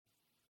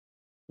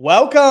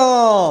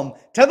Welcome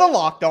to the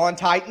Locked On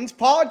Titans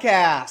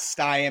podcast.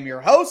 I am your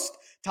host,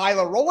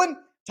 Tyler Rowland.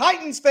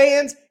 Titans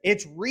fans,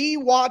 it's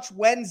Rewatch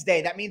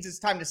Wednesday. That means it's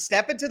time to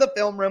step into the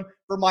film room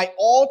for my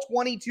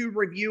all-22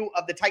 review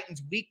of the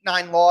Titans' Week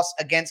 9 loss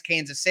against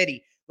Kansas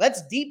City.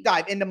 Let's deep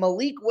dive into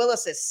Malik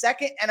Willis'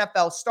 second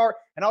NFL start,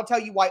 and I'll tell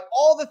you why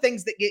all the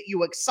things that get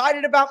you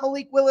excited about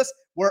Malik Willis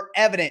were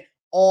evident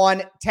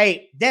on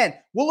tape. Then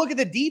we'll look at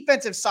the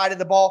defensive side of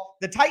the ball.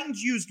 The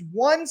Titans used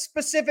one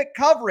specific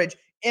coverage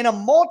in a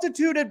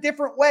multitude of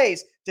different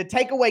ways to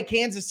take away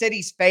Kansas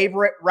City's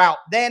favorite route.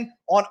 Then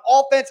on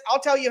offense, I'll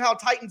tell you how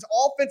Titans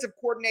offensive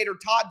coordinator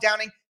Todd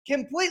Downing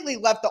completely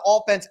left the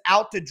offense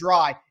out to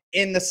dry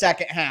in the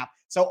second half.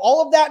 So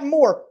all of that and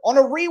more on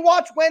a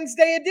Rewatch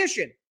Wednesday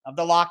edition of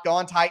the Locked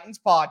On Titans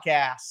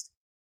podcast.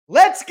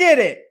 Let's get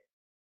it.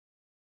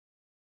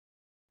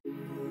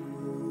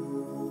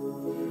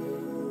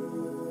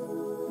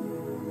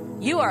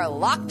 You are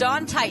Locked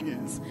On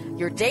Titans,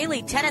 your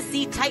daily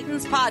Tennessee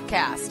Titans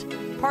podcast,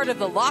 part of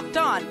the Locked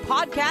On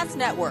Podcast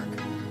Network,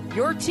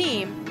 your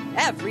team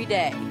every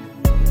day.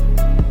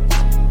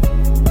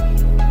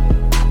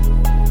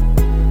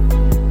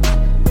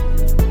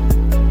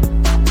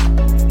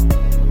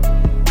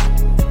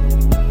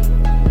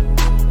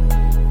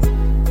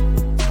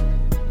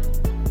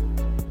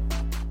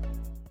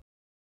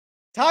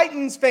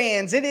 Titans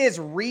fans, it is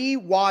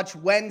Rewatch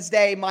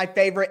Wednesday, my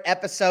favorite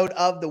episode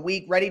of the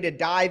week. Ready to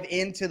dive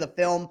into the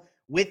film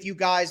with you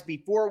guys.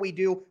 Before we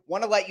do,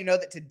 want to let you know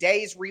that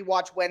today's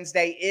Rewatch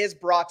Wednesday is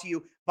brought to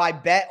you by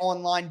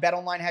BetOnline.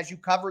 BetOnline has you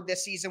covered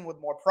this season with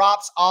more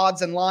props,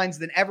 odds, and lines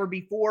than ever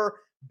before.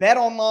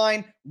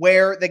 BetOnline,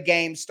 where the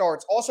game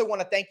starts. Also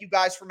want to thank you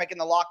guys for making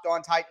the Locked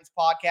On Titans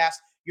podcast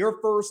your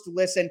first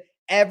listen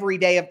every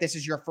day. If this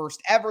is your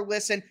first ever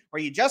listen or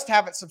you just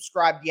haven't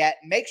subscribed yet,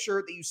 make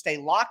sure that you stay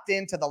locked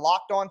into the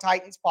Locked On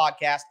Titans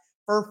podcast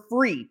for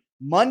free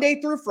Monday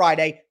through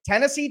Friday,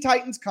 Tennessee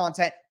Titans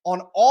content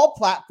on all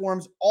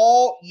platforms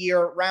all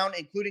year round,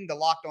 including the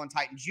Locked On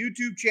Titans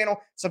YouTube channel.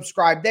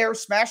 Subscribe there,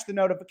 smash the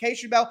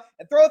notification bell,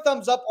 and throw a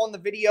thumbs up on the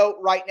video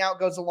right now. It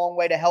goes a long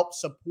way to help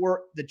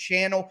support the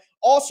channel.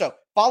 Also,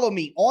 follow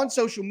me on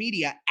social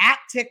media at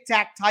Tic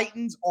Tac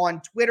Titans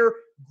on Twitter.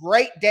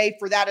 Great day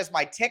for that as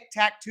my Tic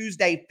Tac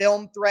Tuesday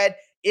film thread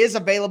is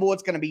available.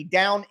 It's going to be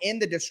down in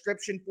the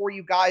description for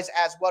you guys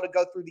as well to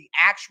go through the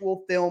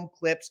actual film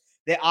clips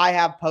that I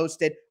have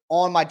posted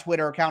on my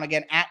Twitter account.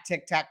 Again, at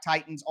Tic Tac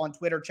Titans on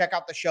Twitter. Check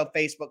out the show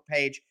Facebook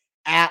page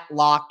at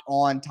Locked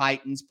On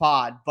Titans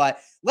Pod. But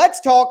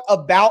let's talk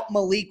about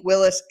Malik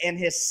Willis and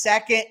his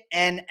second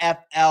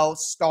NFL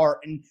start.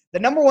 And the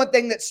number one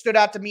thing that stood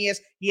out to me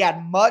is he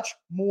had much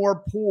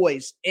more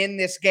poise in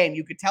this game.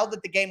 You could tell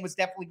that the game was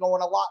definitely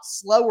going a lot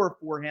slower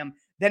for him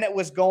than it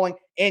was going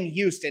in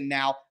Houston.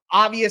 Now,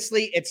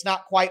 obviously, it's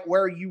not quite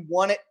where you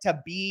want it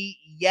to be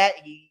yet.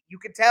 You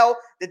could tell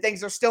that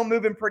things are still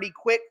moving pretty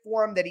quick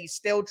for him, that he's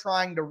still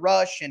trying to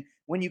rush. And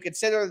when you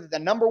consider that the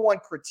number one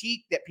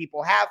critique that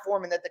people have for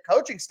him and that the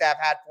coaching staff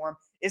had for him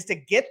is to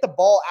get the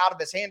ball out of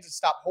his hands and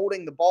stop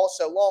holding the ball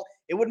so long,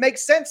 it would make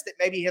sense that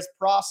maybe his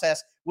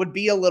process would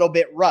be a little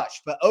bit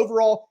rushed. But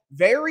overall,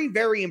 very,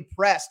 very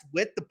impressed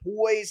with the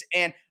poise.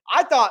 And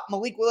I thought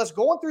Malik Willis,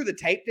 going through the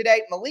tape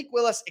today, Malik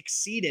Willis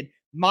exceeded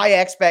my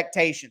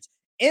expectations.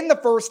 In the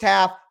first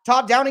half,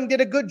 Todd Downing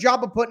did a good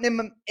job of putting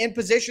him in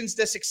positions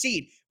to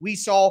succeed. We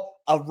saw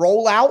a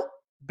rollout,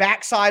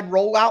 backside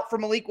rollout for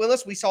Malik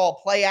Willis. We saw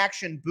a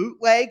play-action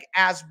bootleg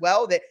as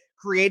well that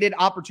created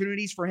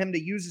opportunities for him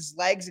to use his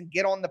legs and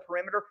get on the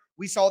perimeter.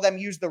 We saw them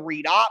use the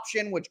read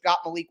option, which got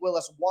Malik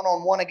Willis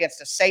one-on-one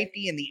against a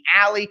safety in the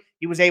alley.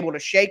 He was able to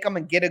shake him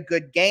and get a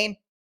good game.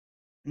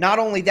 Not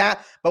only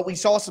that, but we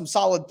saw some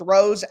solid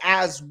throws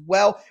as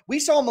well. We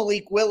saw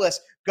Malik Willis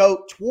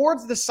go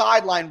towards the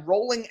sideline,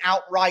 rolling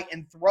outright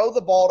and throw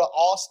the ball to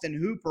Austin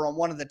Hooper on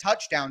one of the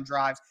touchdown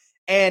drives.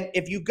 And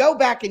if you go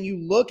back and you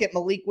look at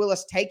Malik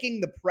Willis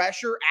taking the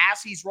pressure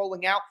as he's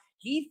rolling out,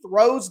 he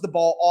throws the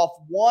ball off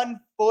 1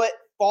 foot,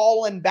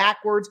 falling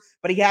backwards,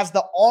 but he has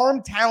the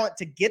arm talent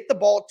to get the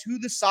ball to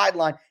the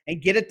sideline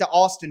and get it to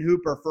Austin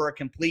Hooper for a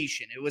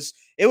completion. It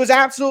was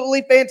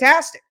absolutely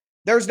fantastic.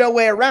 There's no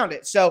way around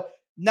it. So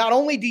not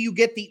only do you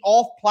get the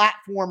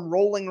off-platform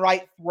rolling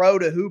right throw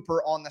to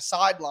Hooper on the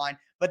sideline,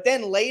 but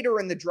then later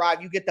in the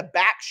drive, you get the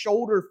back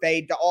shoulder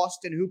fade to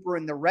Austin Hooper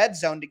in the red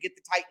zone to get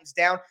the Titans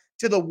down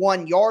to the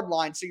 1 yard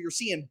line. So you're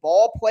seeing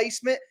ball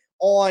placement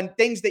on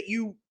things that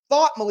you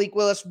thought Malik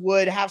Willis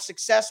would have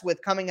success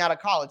with coming out of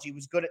college. He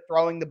was good at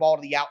throwing the ball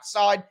to the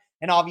outside,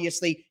 and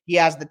obviously he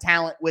has the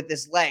talent with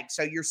his legs.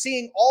 So you're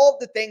seeing all of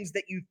the things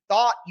that you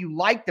thought you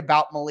liked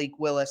about Malik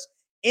Willis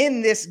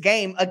in this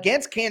game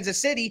against Kansas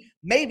City,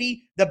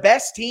 maybe the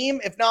best team,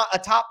 if not a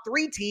top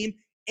 3 team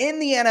in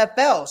the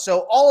NFL.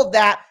 So all of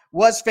that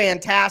was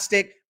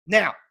fantastic.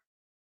 Now,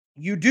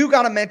 you do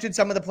got to mention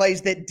some of the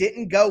plays that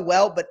didn't go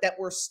well, but that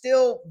were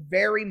still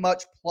very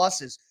much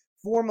pluses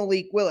for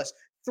Malik Willis.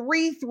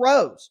 3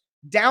 throws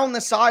down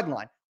the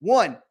sideline.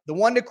 The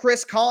one to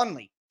Chris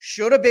Conley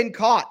should have been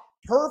caught.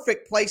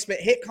 Perfect placement,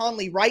 hit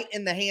Conley right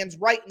in the hands,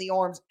 right in the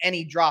arms, and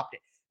he dropped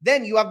it.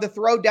 Then you have the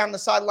throw down the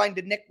sideline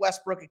to Nick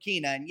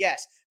Westbrook-Ikhine. And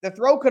yes, the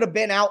throw could have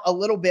been out a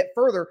little bit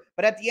further,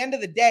 but at the end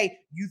of the day,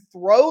 you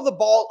throw the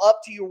ball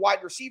up to your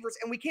wide receivers,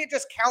 and we can't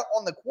just count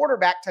on the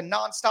quarterback to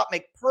nonstop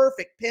make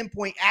perfect,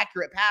 pinpoint,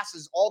 accurate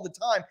passes all the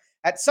time.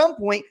 At some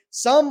point,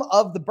 some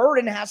of the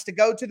burden has to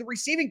go to the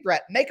receiving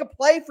threat. Make a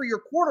play for your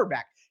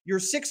quarterback. You're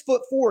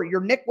 6'4", you're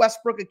Nick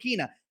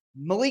Westbrook-Ikhine.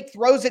 Malik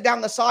throws it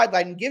down the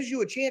sideline and gives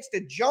you a chance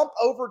to jump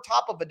over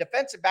top of a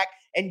defensive back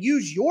and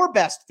use your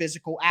best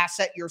physical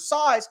asset, your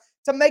size,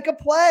 to make a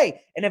play.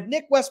 And if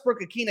Nick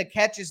Westbrook-Ikhine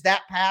catches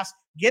that pass,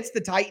 gets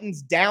the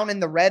Titans down in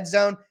the red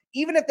zone,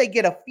 even if they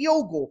get a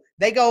field goal,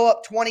 they go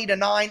up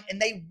 20-9 and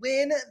they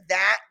win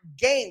that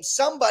game.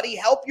 Somebody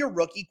help your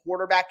rookie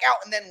quarterback out.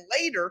 And then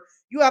later,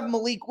 you have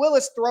Malik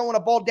Willis throwing a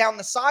ball down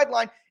the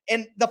sideline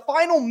in the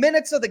final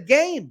minutes of the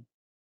game.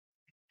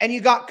 And you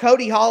got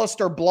Cody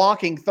Hollister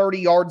blocking 30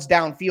 yards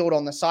downfield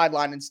on the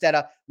sideline instead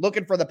of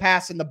looking for the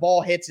pass, and the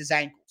ball hits his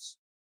ankles.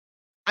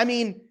 I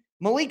mean,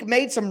 Malik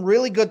made some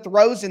really good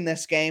throws in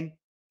this game,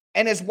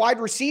 and his wide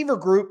receiver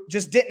group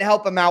just didn't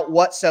help him out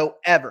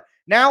whatsoever.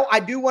 Now, I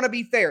do want to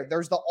be fair.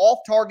 There's the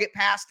off-target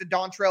pass to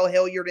Dontrell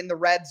Hilliard in the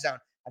red zone.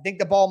 I think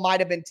the ball might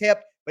have been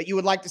tipped, but you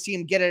would like to see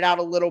him get it out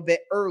a little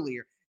bit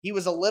earlier. He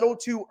was a little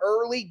too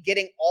early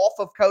getting off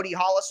of Cody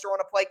Hollister on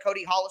a play.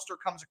 Cody Hollister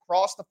comes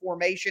across the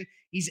formation.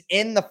 He's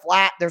in the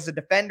flat. There's a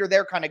defender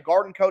there kind of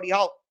guarding Cody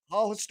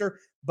Hollister,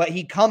 but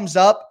he comes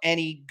up and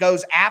he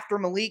goes after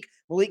Malik.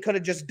 Malik could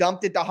have just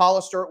dumped it to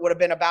Hollister. It would have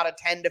been about a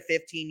 10 to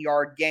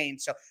 15-yard gain.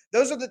 So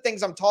those are the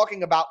things I'm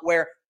talking about,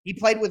 where he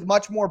played with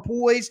much more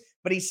poise,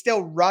 but he's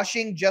still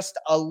rushing just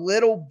a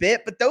little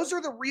bit. But those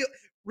are the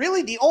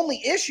really the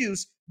only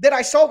issues that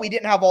I saw. We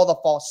didn't have all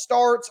the false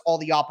starts, all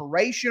the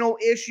operational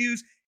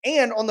issues.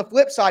 And on the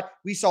flip side,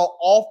 we saw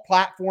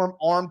off-platform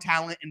arm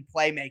talent and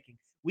playmaking.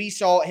 We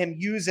saw him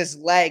use his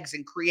legs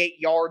and create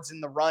yards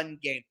in the run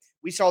game.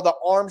 We saw the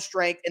arm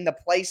strength and the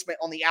placement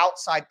on the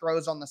outside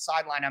throws on the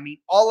sideline. I mean,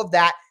 all of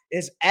that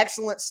is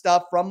excellent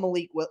stuff from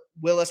Malik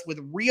Willis, with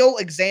real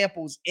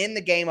examples in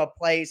the game of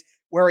plays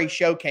where he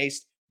showcased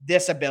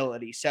this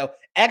ability. So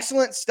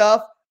excellent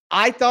stuff.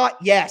 I thought,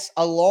 yes,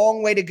 a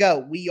long way to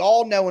go. We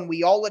all know and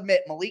we all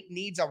admit Malik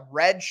needs a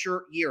red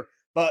shirt year.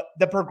 But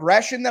the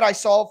progression that I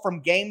saw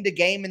from game to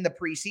game in the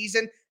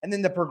preseason, and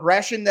then the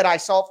progression that I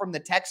saw from the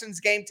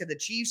Texans game to the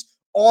Chiefs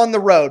on the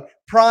road,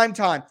 prime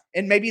time,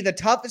 and maybe the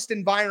toughest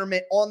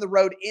environment on the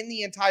road in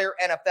the entire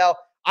NFL,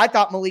 I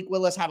thought Malik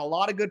Willis had a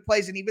lot of good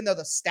plays. And even though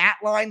the stat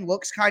line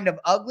looks kind of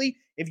ugly,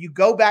 if you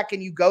go back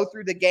and you go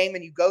through the game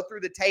and you go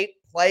through the tape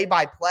play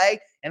by play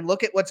and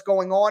look at what's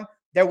going on,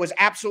 there was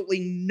absolutely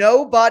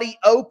nobody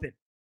open.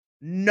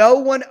 No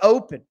one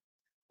open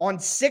on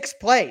 6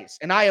 plays,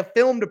 and I have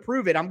film to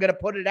prove it. I'm going to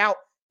put it out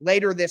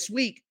later this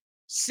week.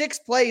 6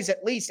 plays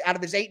at least out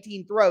of his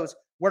 18 throws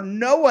where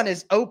no one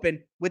is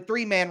open with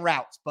 3-man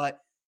routes. But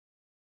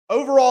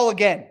overall,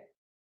 again,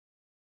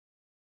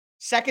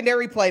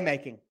 secondary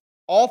playmaking,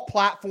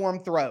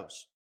 off-platform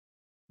throws,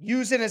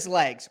 using his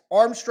legs,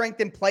 arm strength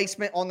and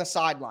placement on the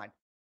sideline.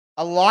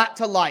 A lot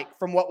to like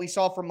from what we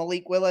saw from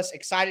Malik Willis.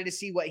 Excited to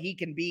see what he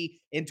can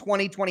be in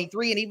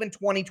 2023 and even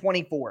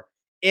 2024.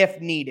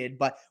 If needed.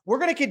 But we're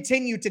going to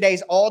continue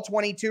today's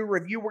all-22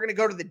 review. We're going to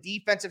go to the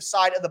defensive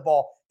side of the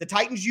ball. The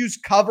Titans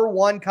used cover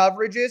 1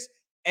 coverages,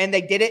 and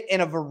they did it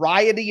in a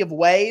variety of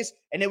ways,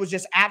 and it was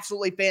just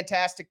absolutely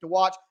fantastic to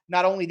watch.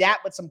 Not only that,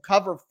 but some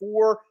cover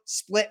 4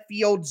 split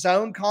field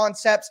zone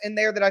concepts in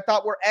there that I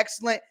thought were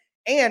excellent.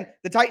 And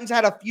the Titans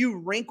had a few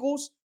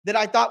wrinkles that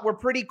I thought were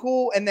pretty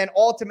cool, and then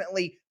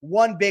ultimately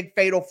one big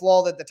fatal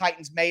flaw that the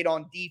Titans made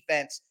on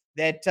defense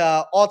that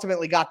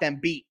ultimately got them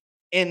beat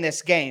in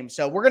this game.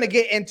 So we're going to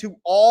get into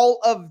all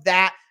of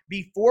that.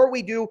 Before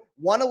we do,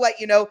 want to let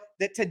you know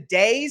that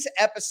today's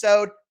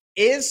episode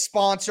is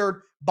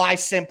sponsored by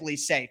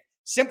SimpliSafe.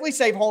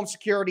 SimpliSafe Home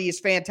Security is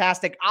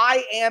fantastic.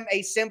 I am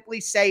a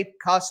SimpliSafe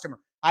customer.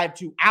 I have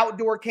 2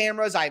 outdoor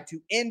cameras. I have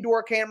 2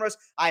 indoor cameras.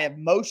 I have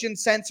motion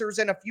sensors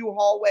in a few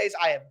hallways.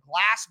 I have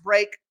glass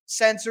break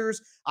sensors.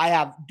 I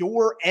have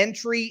door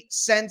entry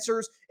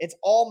sensors. It's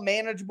all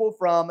manageable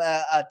from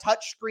a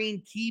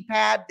touchscreen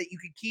keypad that you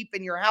can keep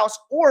in your house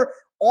or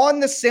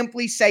on the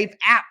SimpliSafe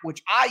app,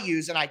 which I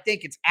use, and I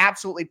think it's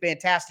absolutely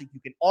fantastic.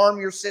 You can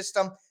arm your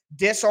system,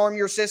 disarm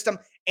your system,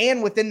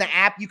 and within the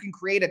app, you can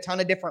create a ton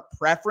of different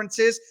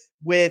preferences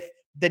with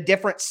the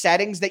different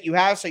settings that you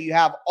have. So you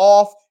have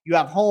off, you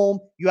have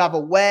home, you have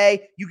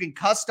away. You can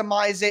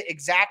customize it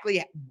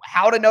exactly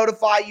how to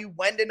notify you,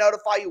 when to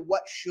notify you,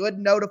 what should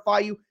notify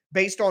you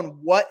based on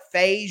what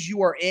phase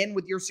you are in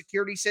with your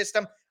security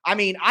system. I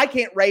mean, I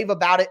can't rave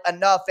about it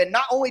enough. And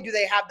not only do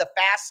they have the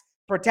Fast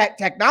Protect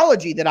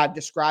technology that I've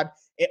described,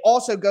 it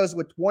also goes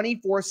with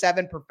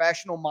 24/7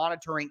 professional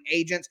monitoring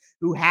agents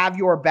who have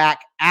your back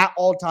at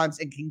all times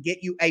and can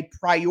get you a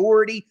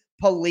priority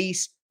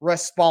police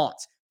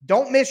response.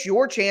 Don't miss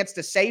your chance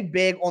to save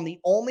big on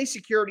the only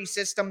security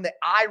system that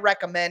I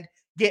recommend.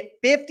 Get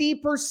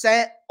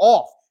 50%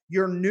 off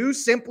your new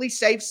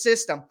SimpliSafe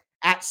system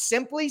at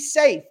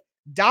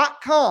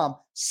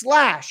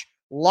simplisafe.com/RotoViz.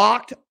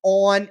 Locked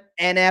On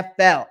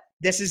NFL.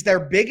 This is their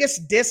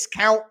biggest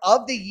discount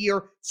of the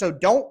year, so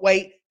don't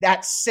wait.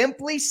 That's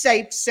Simply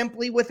Safe,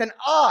 simply with an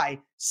I,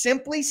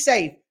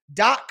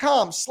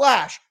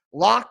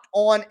 simplysafe.com/Locked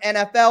On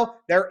NFL.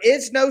 There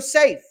is no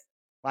safe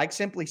like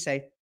Simply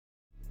Safe.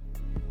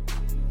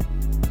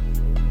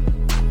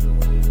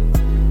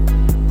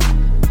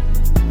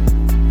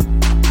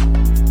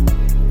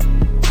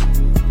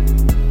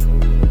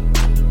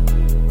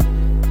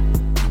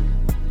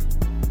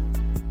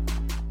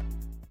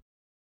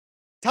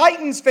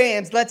 Titans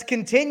fans, let's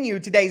continue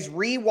today's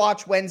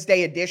Rewatch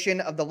Wednesday edition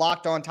of the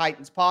Locked On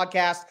Titans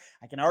podcast.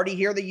 I can already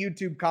hear the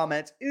YouTube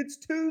comments. It's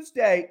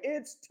Tuesday.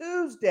 It's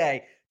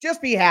Tuesday.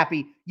 Just be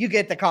happy you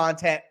get the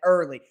content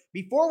early.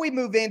 Before we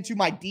move into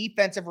my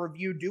defensive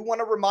review, do want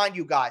to remind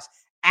you guys,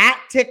 at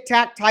Tic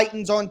Tac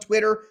Titans on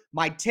Twitter,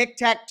 my Tic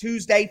Tac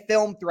Tuesday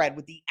film thread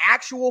with the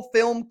actual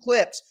film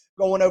clips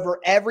going over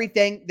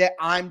everything that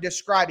I'm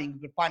describing. You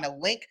can find a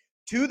link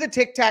to the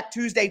Tic Tac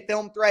Tuesday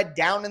film thread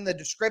down in the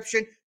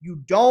description. You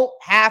don't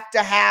have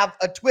to have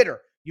a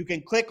Twitter. You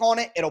can click on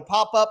it, it'll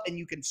pop up, and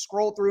you can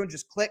scroll through and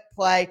just click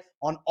play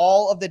on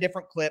all of the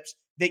different clips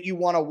that you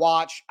want to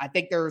watch. I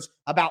think there's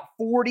about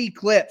 40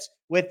 clips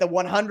with the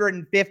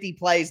 150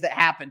 plays that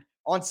happened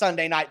on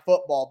Sunday Night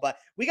Football. But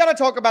we got to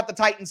talk about the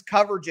Titans'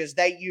 coverages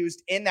they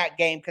used in that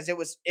game because it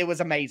was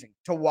amazing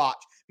to watch.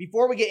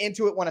 Before we get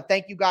into it, I want to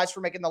thank you guys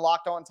for making the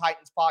Locked On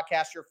Titans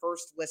podcast your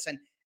first listen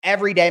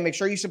every day. Make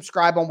sure you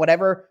subscribe on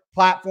whatever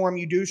platform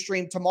you do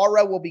stream.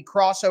 Tomorrow will be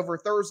Crossover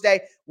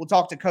Thursday. We'll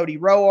talk to Cody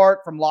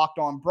Roark from Locked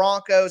On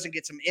Broncos and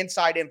get some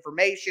inside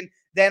information.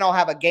 Then I'll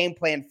have a game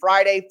plan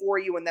Friday for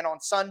you. And then on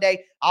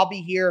Sunday, I'll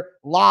be here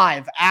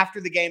live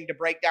after the game to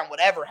break down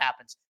whatever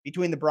happens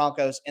between the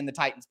Broncos and the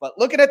Titans. But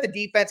looking at the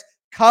defense,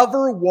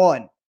 cover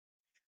one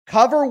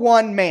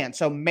man.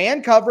 So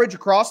man coverage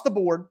across the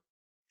board.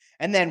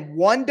 And then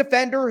one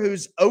defender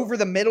who's over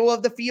the middle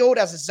of the field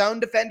as a zone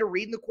defender,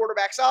 reading the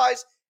quarterback's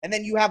eyes. And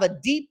then you have a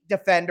deep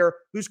defender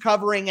who's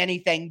covering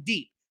anything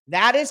deep.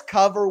 That is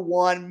cover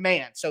one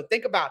man. So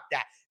think about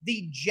that.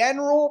 The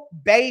general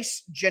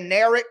base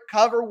generic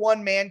cover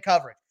one man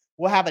coverage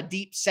will have a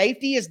deep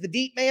safety as the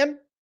deep man,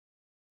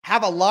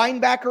 have a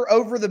linebacker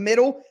over the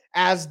middle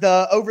as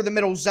the over the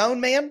middle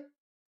zone man.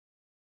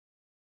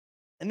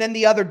 And then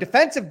the other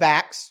defensive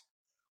backs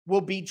will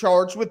be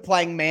charged with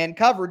playing man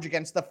coverage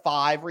against the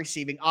 5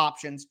 receiving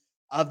options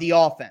of the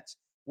offense.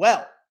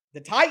 Well, the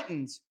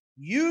Titans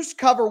used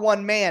cover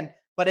one man,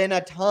 but in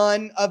a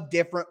ton of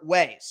different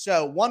ways.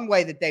 So one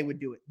way that they would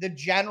do it, the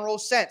general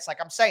sense, like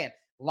I'm saying,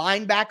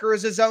 linebacker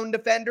is a zone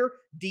defender,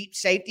 deep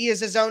safety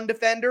is a zone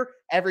defender,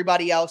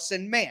 everybody else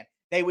in man.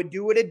 They would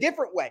do it a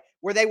different way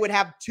where they would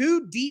have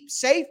 2 deep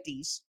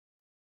safeties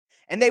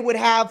and they would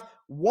have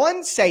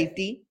one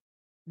safety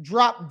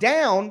drop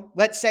down,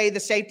 let's say the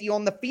safety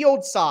on the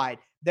field side,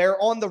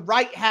 they're on the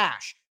right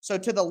hash. So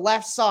to the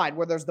left side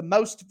where there's the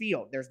most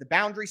field, there's the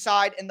boundary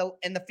side and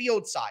the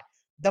field side.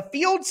 The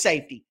field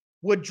safety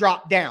would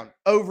drop down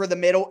over the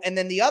middle, and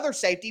then the other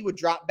safety would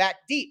drop back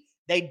deep.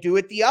 They do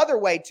it the other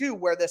way too,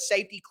 where the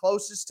safety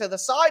closest to the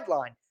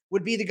sideline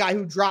would be the guy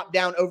who dropped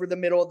down over the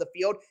middle of the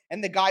field,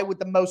 and the guy with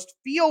the most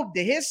field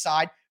to his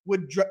side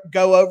would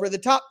go over the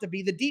top to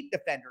be the deep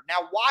defender.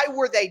 Now, why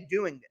were they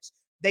doing this?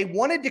 They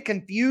wanted to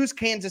confuse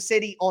Kansas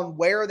City on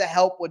where the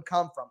help would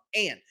come from.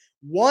 And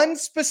one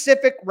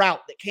specific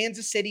route that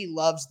Kansas City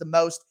loves the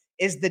most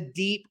is the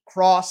deep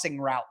crossing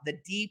route, the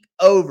deep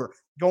over,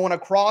 going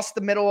across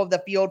the middle of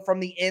the field from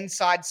the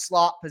inside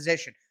slot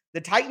position.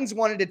 The Titans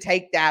wanted to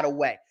take that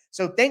away.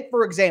 So think,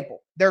 for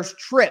example, there's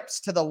trips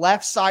to the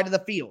left side of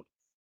the field,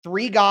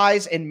 3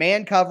 guys in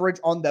man coverage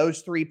on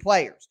those 3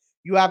 players.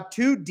 You have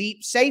 2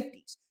 deep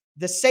safeties.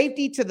 The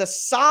safety to the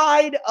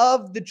side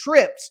of the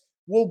trips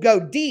will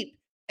go deep,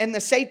 and the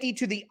safety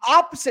to the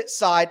opposite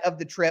side of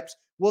the trips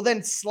will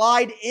then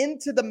slide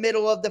into the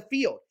middle of the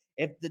field.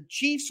 If the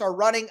Chiefs are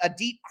running a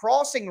deep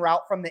crossing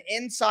route from the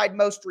inside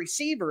most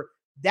receiver,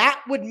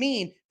 that would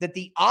mean that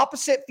the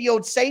opposite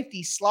field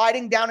safety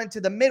sliding down into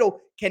the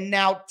middle can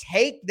now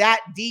take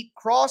that deep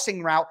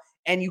crossing route,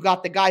 and you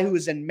got the guy who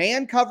is in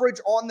man coverage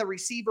on the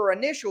receiver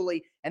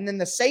initially, and then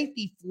the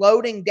safety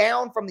floating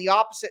down from the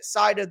opposite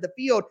side of the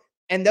field,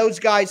 and those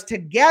guys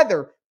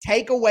together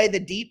take away the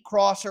deep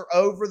crosser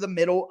over the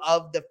middle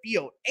of the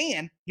field.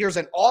 And here's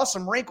an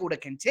awesome wrinkle to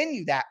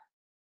continue that.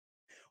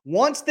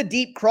 Once the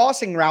deep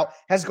crossing route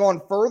has gone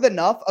further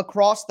enough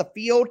across the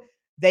field,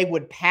 they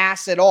would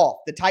pass it off.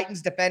 The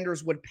Titans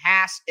defenders would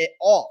pass it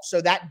off. So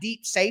that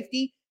deep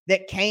safety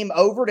that came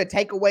over to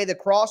take away the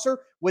crosser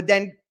would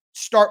then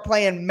start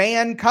playing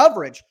man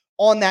coverage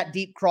on that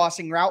deep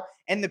crossing route.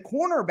 And the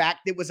cornerback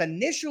that was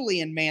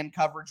initially in man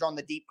coverage on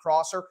the deep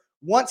crosser,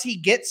 once he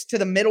gets to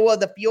the middle of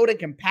the field and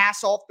can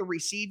pass off the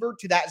receiver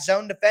to that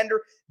zone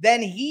defender,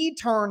 then he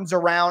turns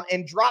around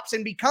and drops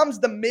and becomes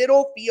the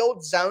middle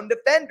field zone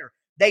defender.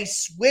 They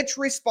switch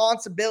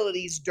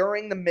responsibilities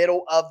during the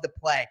middle of the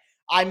play.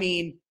 I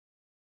mean,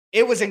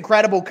 it was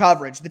incredible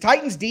coverage. The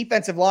Titans'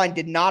 defensive line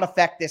did not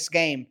affect this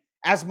game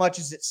as much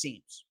as it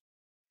seems.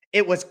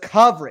 It was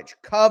coverage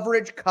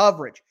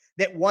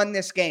that won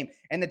this game.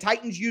 And the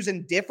Titans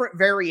using different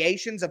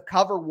variations of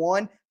cover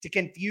one to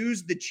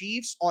confuse the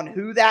Chiefs on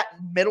who that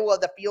middle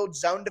of the field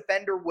zone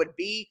defender would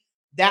be.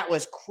 That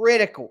was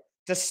critical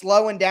to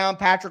slowing down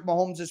Patrick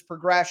Mahomes'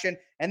 progression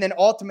and then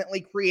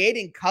ultimately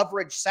creating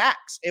coverage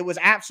sacks. It was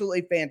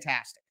absolutely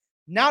fantastic.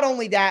 Not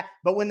only that,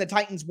 but when the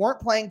Titans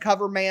weren't playing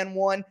cover man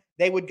one,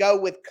 they would go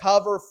with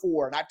cover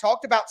four. And I've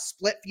talked about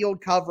split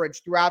field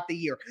coverage throughout the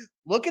year.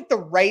 Look at the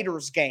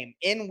Raiders game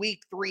in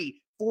week 3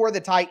 for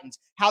the Titans,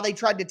 how they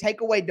tried to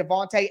take away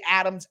Devontae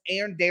Adams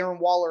and Darren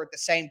Waller at the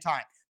same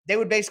time. They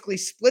would basically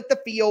split the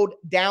field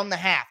down the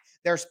half.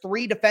 There's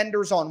 3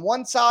 defenders on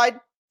one side,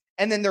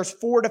 and then there's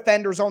 4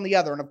 defenders on the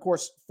other. And of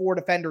course, 4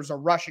 defenders are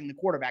rushing the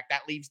quarterback.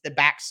 That leaves the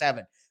back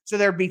 7. So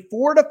there'd be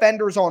 4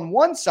 defenders on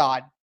one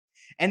side,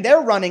 and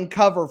they're running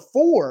cover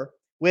 4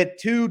 with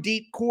 2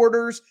 deep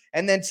quarters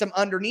and then some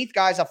underneath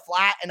guys, a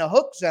flat and a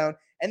hook zone.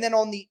 And then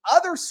on the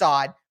other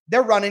side,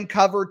 they're running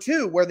cover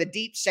 2, where the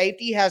deep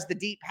safety has the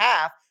deep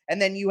half,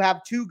 and then you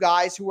have 2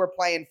 guys who are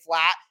playing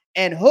flat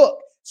and hook.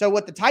 So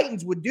what the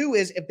Titans would do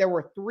is if there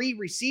were 3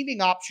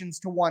 receiving options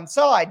to one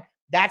side,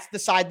 that's the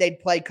side they'd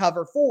play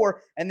cover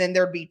 4, and then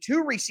there'd be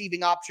 2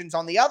 receiving options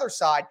on the other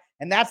side,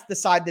 and that's the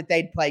side that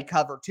they'd play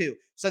cover 2.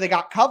 So they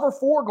got cover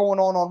 4 going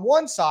on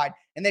one side,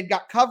 and they've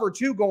got cover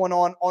 2 going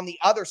on the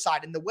other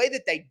side. And the way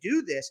that they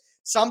do this,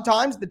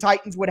 sometimes the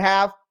Titans would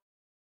have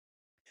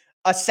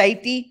a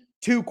safety,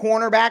 2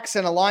 cornerbacks,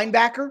 and a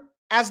linebacker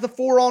as the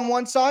 4 on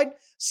one side.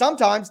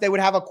 Sometimes they would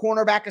have a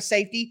cornerback, a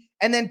safety,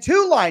 and then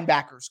 2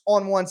 linebackers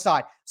on one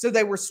side. So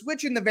they were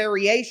switching the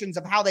variations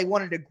of how they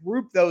wanted to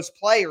group those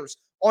players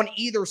on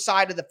either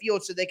side of the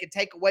field so they could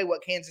take away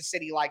what Kansas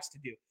City likes to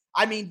do.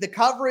 I mean, the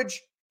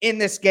coverage in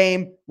this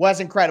game was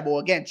incredible.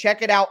 Again,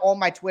 check it out on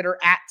my Twitter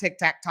at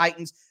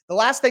TicTacTitans. The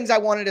last things I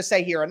wanted to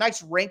say here, a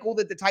nice wrinkle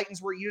that the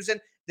Titans were using.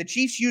 The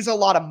Chiefs use a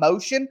lot of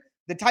motion.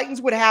 The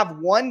Titans would have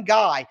one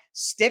guy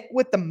stick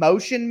with the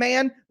motion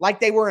man like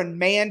they were in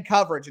man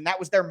coverage, and that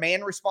was their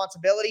man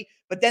responsibility,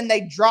 but then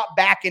they drop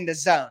back into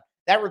zone.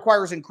 That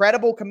requires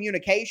incredible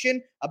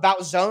communication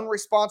about zone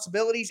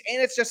responsibilities,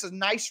 and it's just a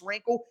nice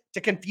wrinkle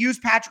to confuse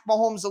Patrick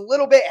Mahomes a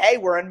little bit. Hey,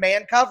 we're in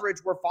man coverage.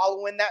 We're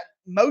following that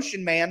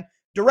motion man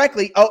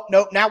directly. Oh,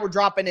 nope, now we're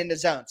dropping into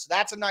zone. So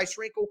that's a nice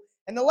wrinkle.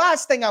 And the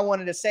last thing I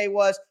wanted to say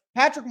was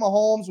Patrick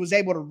Mahomes was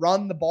able to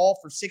run the ball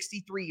for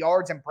 63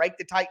 yards and break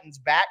the Titans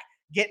back,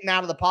 getting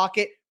out of the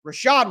pocket.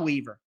 Rashad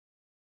Weaver,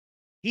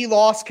 he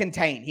lost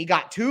contain. He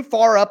got too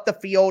far up the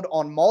field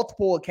on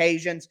multiple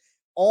occasions.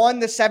 On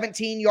the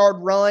 17-yard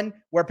run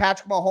where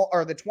Patrick Mahomes,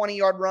 or the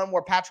 20-yard run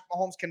where Patrick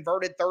Mahomes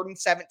converted 3rd and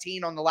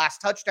 17 on the last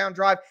touchdown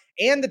drive,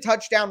 and the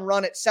touchdown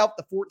run itself,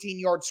 the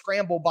 14-yard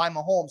scramble by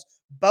Mahomes.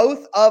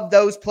 Both of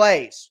those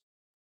plays,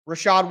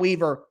 Rashad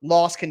Weaver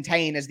lost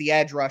contain as the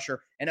edge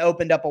rusher and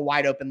opened up a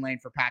wide open lane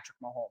for Patrick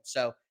Mahomes.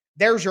 So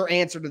there's your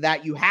answer to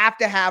that. You have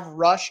to have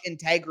rush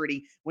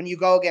integrity when you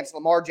go against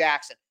Lamar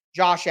Jackson,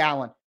 Josh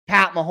Allen,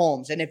 Pat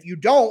Mahomes. And if you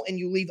don't, and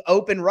you leave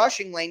open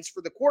rushing lanes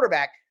for the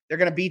quarterback, they're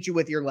going to beat you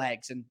with your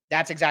legs. And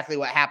that's exactly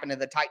what happened to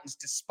the Titans,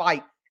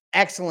 despite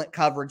excellent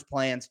coverage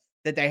plans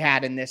that they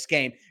had in this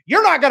game.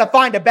 You're not going to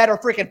find a better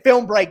freaking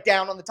film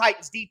breakdown on the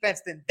Titans defense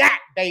than that,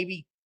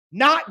 baby.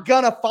 Not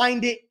going to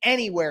find it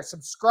anywhere.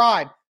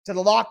 Subscribe to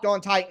the Locked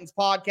On Titans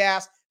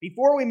podcast.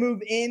 Before we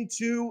move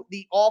into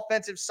the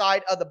offensive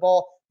side of the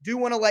ball, do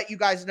want to let you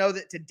guys know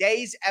that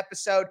today's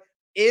episode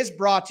is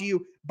brought to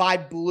you by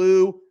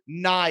Blue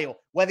Nile.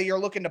 Whether you're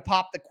looking to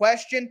pop the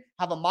question,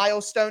 have a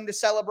milestone to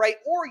celebrate,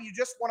 or you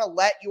just want to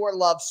let your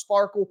love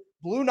sparkle,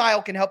 Blue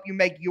Nile can help you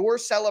make your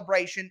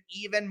celebration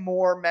even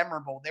more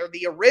memorable. They're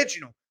the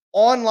original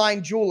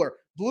online jeweler.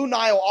 Blue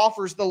Nile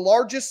offers the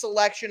largest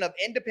selection of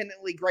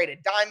independently graded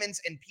diamonds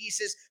and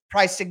pieces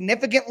priced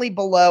significantly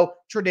below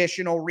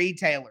traditional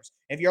retailers.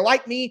 If you're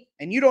like me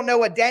and you don't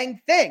know a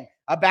dang thing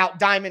about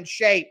diamond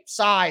shape,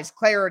 size,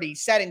 clarity,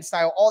 setting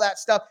style, all that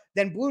stuff,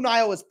 then Blue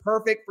Nile is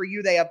perfect for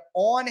you. They have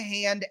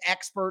on-hand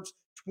experts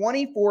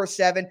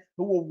 24/7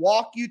 who will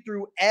walk you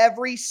through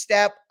every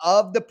step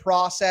of the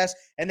process,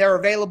 and they're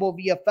available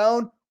via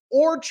phone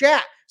or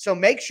chat. So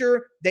make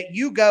sure that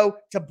you go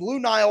to Blue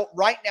Nile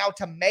right now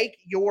to make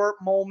your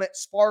moment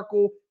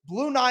sparkle.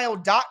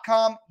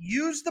 BlueNile.com.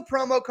 Use the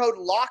promo code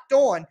Locked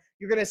On.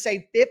 You're going to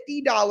save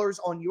 $50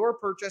 on your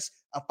purchase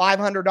of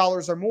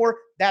 $500 or more.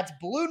 That's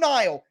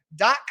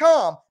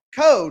BlueNile.com.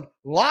 Code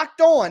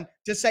Locked On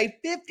to save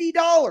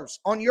 $50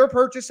 on your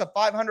purchase of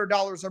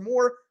 $500 or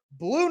more.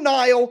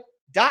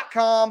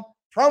 BlueNile.com.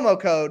 Promo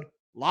code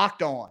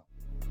Locked On.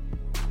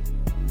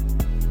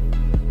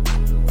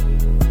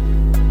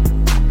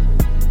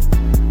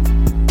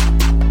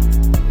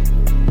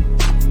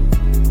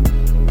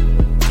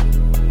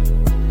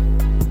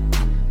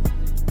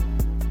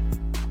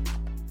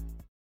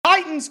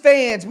 Titans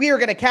fans, we are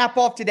going to cap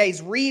off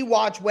today's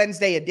Rewatch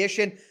Wednesday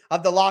edition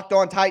of the Locked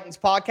On Titans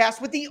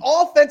podcast with the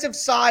offensive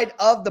side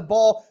of the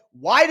ball.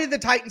 Why did the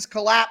Titans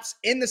collapse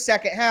in the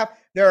second half?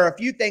 there are a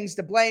few things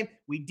to blame.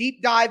 We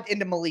deep dived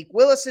into Malik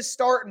Willis's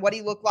start and what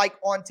he looked like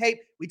on tape.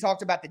 We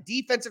talked about the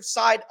defensive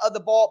side of the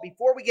ball.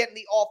 Before we get in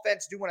the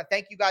offense, I do want to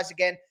thank you guys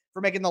again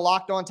for making the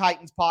Locked On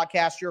Titans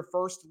podcast your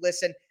first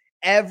listen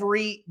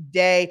every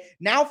day.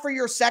 Now for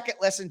your second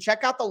listen,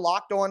 check out the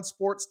Locked On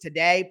Sports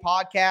Today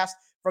podcast.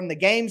 From the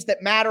games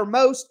that matter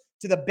most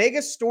to the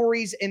biggest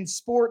stories in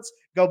sports,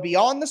 go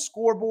beyond the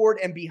scoreboard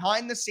and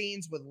behind the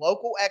scenes with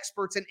local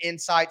experts and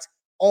insights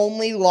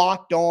only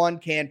Locked On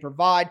can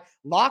provide.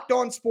 Locked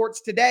On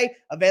Sports Today,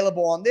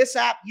 available on this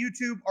app,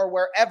 YouTube, or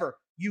wherever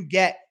you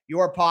get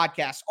your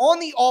podcasts. On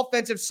the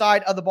offensive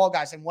side of the ball,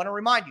 guys, I want to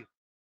remind you,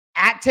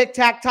 at Tic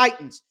Tac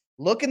Titans,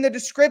 look in the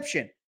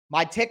description,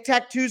 my Tic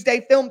Tac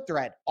Tuesday film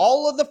thread,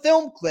 all of the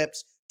film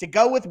clips to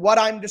go with what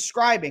I'm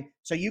describing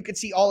so you can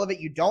see all of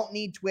it. You don't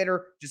need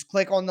Twitter. Just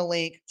click on the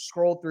link,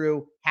 scroll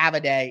through, have a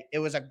day. It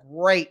was a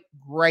great,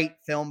 great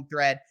film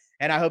thread,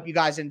 and I hope you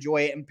guys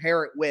enjoy it and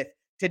pair it with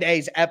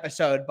today's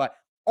episode. But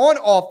on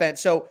offense,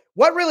 so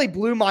what really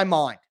blew my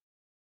mind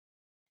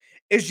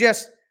is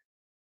just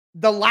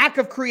the lack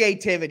of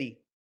creativity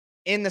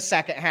in the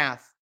second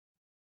half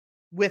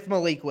with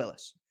Malik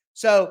Willis.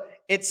 So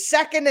it's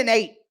 2nd and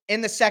 8 in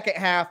the second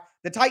half.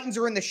 The Titans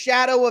are in the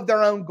shadow of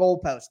their own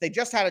goalpost. They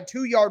just had a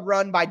 2-yard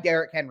run by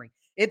Derrick Henry.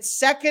 It's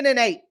 2nd and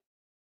 8.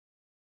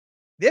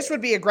 This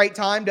would be a great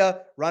time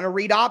to run a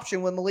read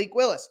option with Malik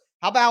Willis.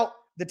 How about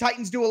the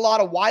Titans do a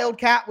lot of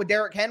wildcat with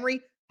Derrick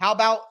Henry? How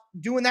about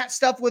doing that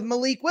stuff with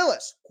Malik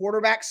Willis?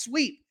 Quarterback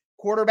sweep,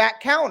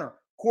 quarterback counter,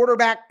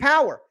 quarterback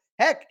power.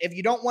 Heck, if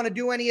you don't want to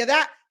do any of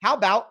that, how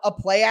about a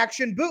play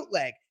action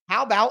bootleg?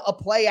 How about a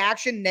play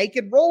action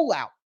naked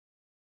rollout?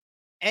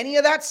 Any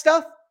of that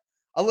stuff?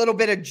 A little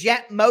bit of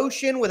jet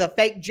motion with a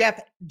fake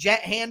jet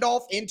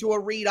handoff into a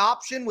read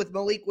option with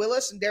Malik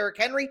Willis and Derrick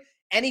Henry.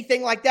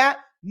 Anything like that?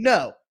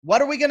 No.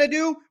 What are we going to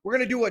do? We're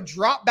going to do a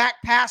drop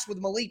back pass with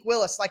Malik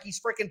Willis like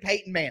he's freaking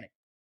Peyton Manning.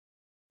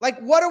 Like,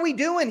 what are we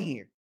doing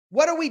here?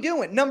 What are we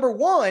doing? Number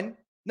one,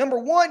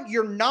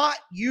 you're not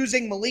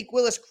using Malik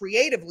Willis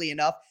creatively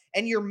enough,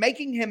 and you're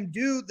making him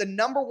do the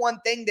number one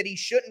thing that he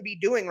shouldn't be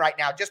doing right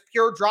now, just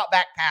pure drop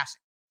back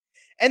passing.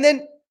 And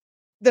then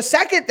the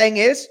second thing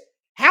is,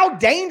 how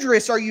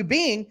dangerous are you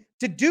being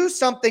to do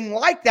something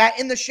like that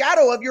in the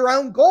shadow of your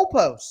own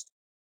goalpost?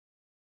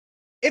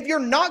 If you're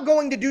not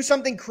going to do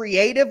something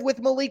creative with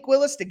Malik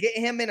Willis to get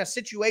him in a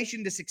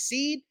situation to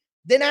succeed,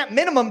 then at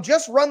minimum,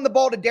 just run the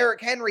ball to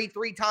Derrick Henry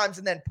 3 times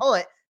and then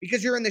punt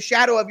because you're in the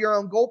shadow of your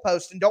own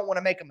goalpost and don't want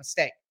to make a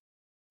mistake.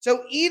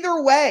 So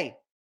either way,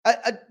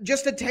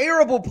 just a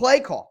terrible play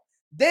call.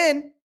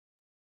 Then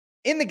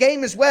in the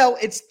game as well,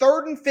 it's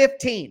 3rd and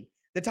 15.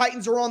 The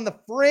Titans are on the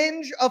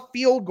fringe of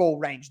field goal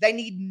range. They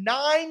need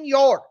 9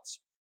 yards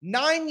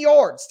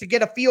to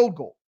get a field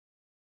goal.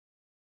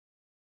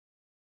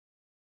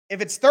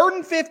 If it's 3rd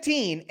and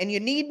 15 and you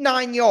need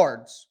 9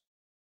 yards,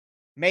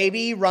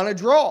 maybe run a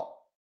draw,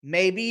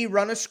 maybe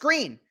run a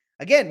screen.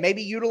 Again,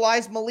 maybe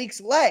utilize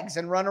Malik's legs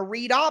and run a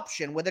read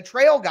option with a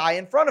trail guy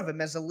in front of him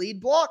as a lead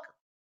blocker.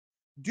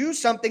 Do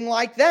something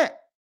like that.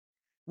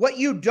 What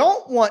you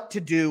don't want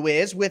to do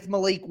is, with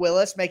Malik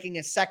Willis making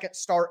his 2nd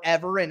start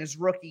ever in his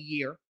rookie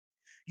year,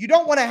 you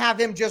don't want to have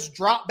him just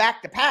drop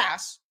back to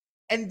pass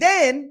and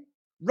then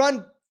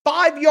run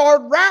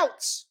 5-yard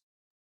routes.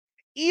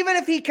 Even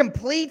if he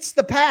completes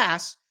the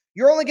pass,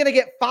 you're only going to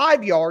get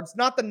 5 yards,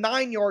 not the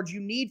 9 yards you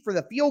need for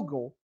the field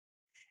goal.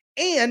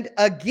 And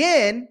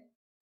again,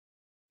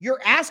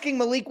 you're asking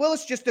Malik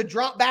Willis just to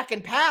drop back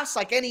and pass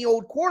like any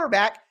old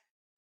quarterback.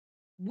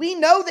 We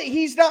know that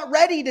he's not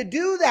ready to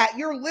do that.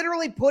 You're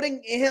literally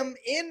putting him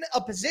in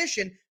a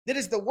position that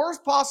is the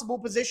worst possible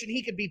position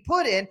he could be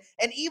put in.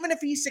 And even if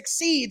he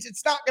succeeds,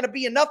 it's not going to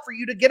be enough for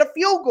you to get a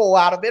field goal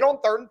out of it on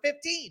 3rd and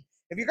 15.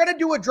 If you're going to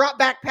do a drop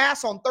back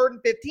pass on 3rd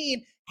and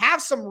 15,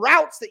 have some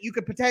routes that you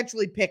could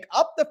potentially pick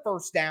up the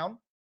first down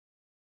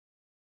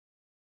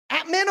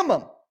at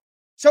minimum.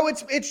 So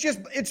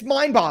it's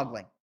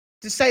mind-boggling,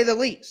 to say the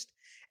least.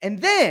 And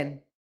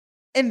then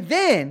in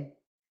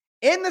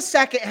the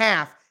second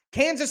half,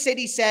 Kansas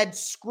City said,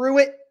 screw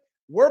it.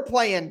 We're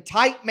playing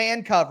tight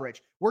man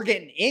coverage. We're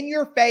getting in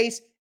your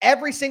face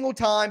every single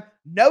time.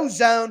 No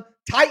zone,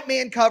 tight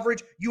man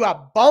coverage. You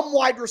have bum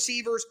wide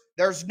receivers.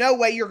 There's no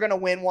way you're going to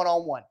win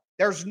one-on-one.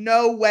 There's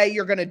no way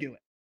you're going to do it.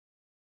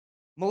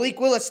 Malik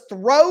Willis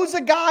throws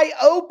a guy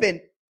open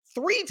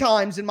 3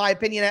 times, in my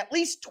opinion, at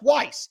least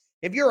twice,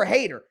 if you're a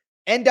hater.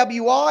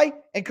 NWI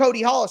and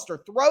Cody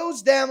Hollister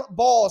throws them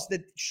balls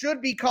that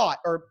should be caught,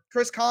 or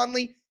Chris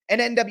Conley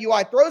and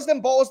NWI throws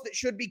them balls that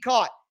should be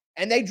caught,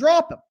 and they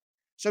drop them.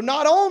 So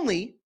not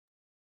only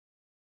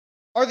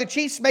are the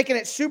Chiefs making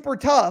it super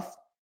tough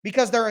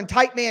because they're in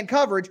tight man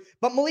coverage,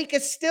 but Malik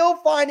is still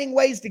finding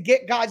ways to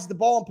get guys the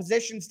ball in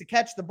positions to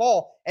catch the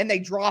ball, and they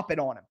drop it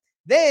on him.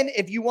 Then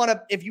if you want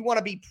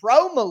to be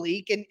pro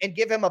Malik and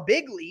give him a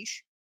big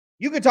leash,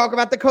 you could talk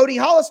about the Cody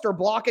Hollister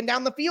blocking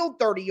down the field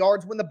 30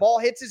 yards when the ball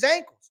hits his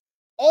ankles.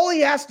 All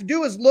he has to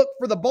do is look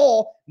for the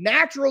ball,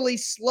 naturally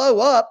slow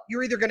up.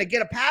 You're either going to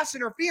get a pass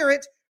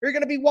interference are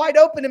going to be wide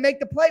open and make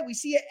the play. We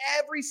see it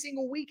every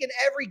single week in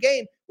every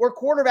game where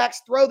quarterbacks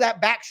throw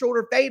that back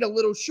shoulder fade a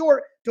little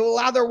short to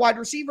allow their wide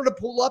receiver to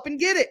pull up and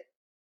get it.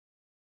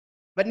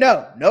 But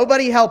no,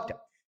 nobody helped him.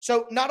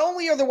 So not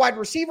only are the wide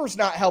receivers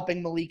not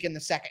helping Malik in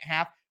the second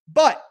half,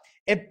 but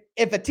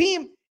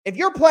if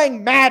you're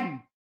playing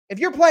Madden,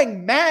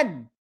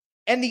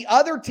 and the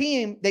other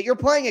team that you're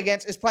playing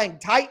against is playing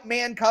tight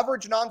man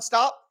coverage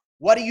nonstop,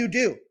 what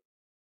do?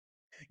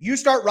 You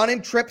start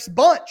running trips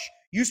bunch.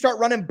 You start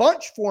running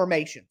bunch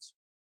formations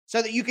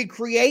so that you can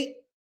create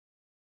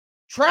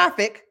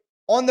traffic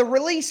on the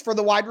release for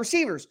the wide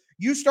receivers.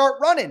 You start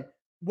running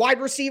wide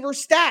receiver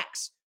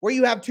stacks where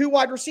you have two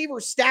wide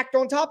receivers stacked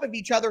on top of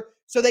each other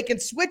so they can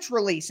switch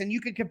release and you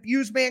can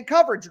confuse man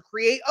coverage or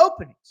create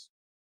openings.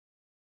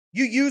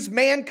 You use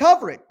man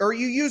coverage or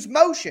you use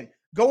motion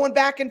going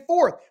back and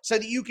forth so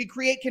that you can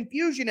create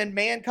confusion and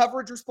man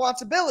coverage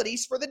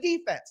responsibilities for the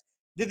defense.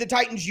 Did the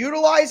Titans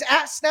utilize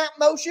at snap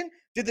motion?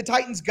 Did the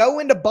Titans go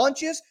into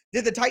bunches?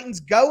 Did the Titans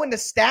go into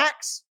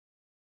stacks?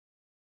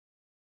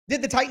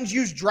 Did the Titans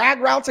use drag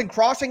routes and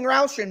crossing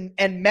routes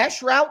and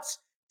mesh routes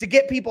to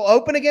get people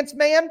open against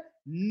man?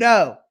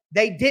 No,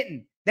 they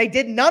didn't. They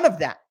did none of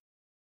that.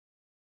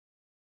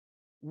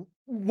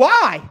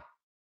 Why?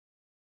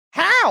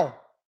 How?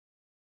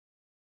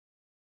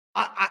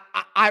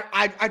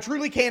 I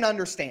truly can't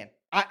understand.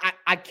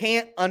 I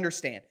can't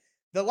understand.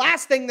 The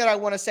last thing that I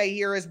want to say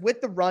here is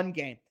with the run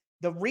game,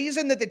 the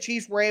reason that the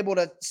Chiefs were able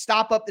to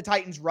stop up the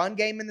Titans' run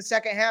game in the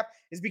second half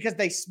is because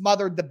they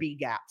smothered the B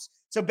gaps.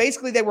 So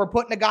basically they were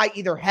putting a guy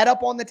either head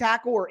up on the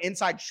tackle or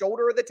inside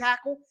shoulder of the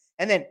tackle,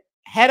 and then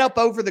head up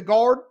over the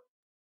guard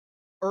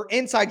or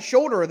inside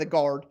shoulder of the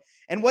guard.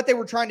 And what they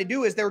were trying to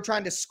do is they were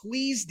trying to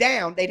squeeze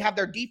down. They'd have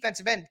their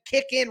defensive end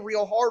kick in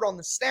real hard on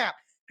the snap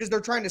because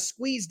they're trying to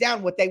squeeze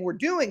down. What they were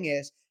doing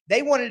is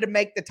they wanted to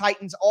make the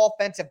Titans'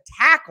 offensive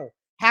tackle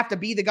have to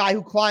be the guy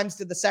who climbs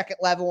to the second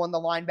level on the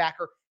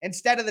linebacker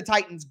instead of the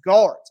Titans'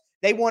 guards.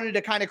 They wanted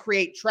to kind of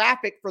create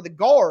traffic for the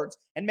guards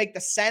and make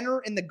the center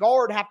and the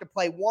guard have to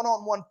play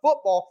one-on-one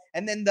football,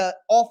 and then the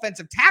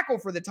offensive tackle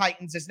for the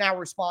Titans is now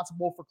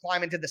responsible for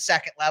climbing to the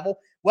second level.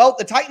 Well,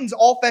 the Titans'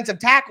 offensive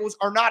tackles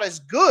are not as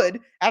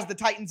good as the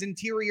Titans'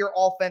 interior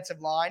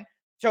offensive line,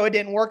 so it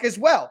didn't work as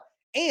well.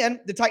 And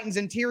the Titans'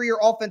 interior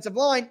offensive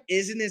line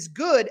isn't as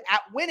good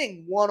at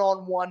winning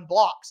one-on-one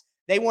blocks.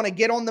 They want to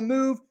get on the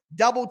move,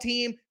 double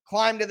team,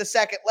 climb to the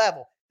second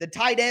level. The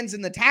tight ends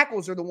and the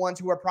tackles are the ones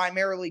who are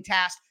primarily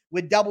tasked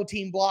with double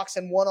team blocks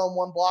and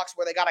one-on-one blocks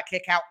where they got to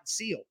kick out and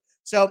seal.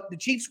 So the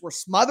Chiefs were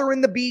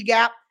smothering the B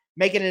gap,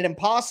 making it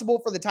impossible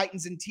for the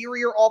Titans'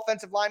 interior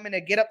offensive linemen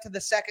to get up to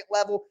the second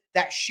level.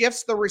 That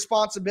shifts the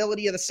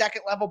responsibility of the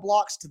second level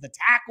blocks to the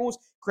tackles,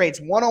 creates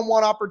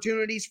one-on-one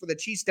opportunities for the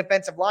Chiefs'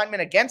 defensive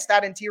linemen against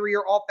that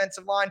interior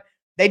offensive line.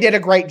 They did a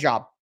great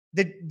job.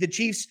 The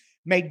Chiefs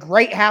made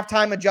great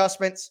halftime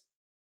adjustments.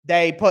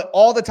 They put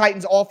all the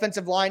Titans'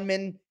 offensive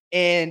linemen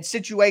in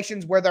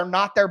situations where they're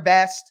not their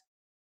best.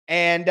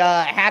 And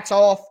hats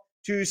off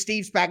to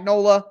Steve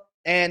Spagnuolo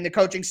and the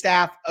coaching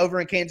staff over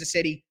in Kansas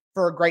City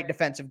for a great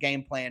defensive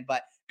game plan.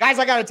 But guys,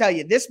 I got to tell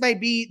you, this may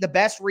be the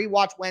best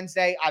Rewatch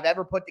Wednesday I've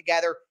ever put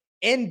together.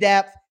 In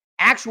depth,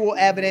 actual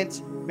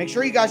evidence. Make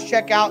sure you guys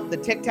check out the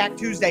Tic Tac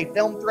Tuesday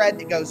film thread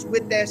that goes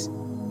with this.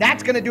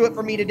 That's going to do it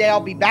for me today.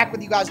 I'll be back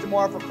with you guys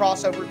tomorrow for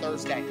Crossover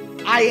Thursday.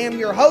 I am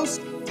your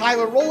host,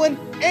 Tyler Rowland,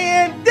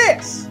 and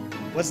this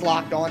was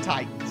Locked On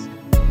Titans.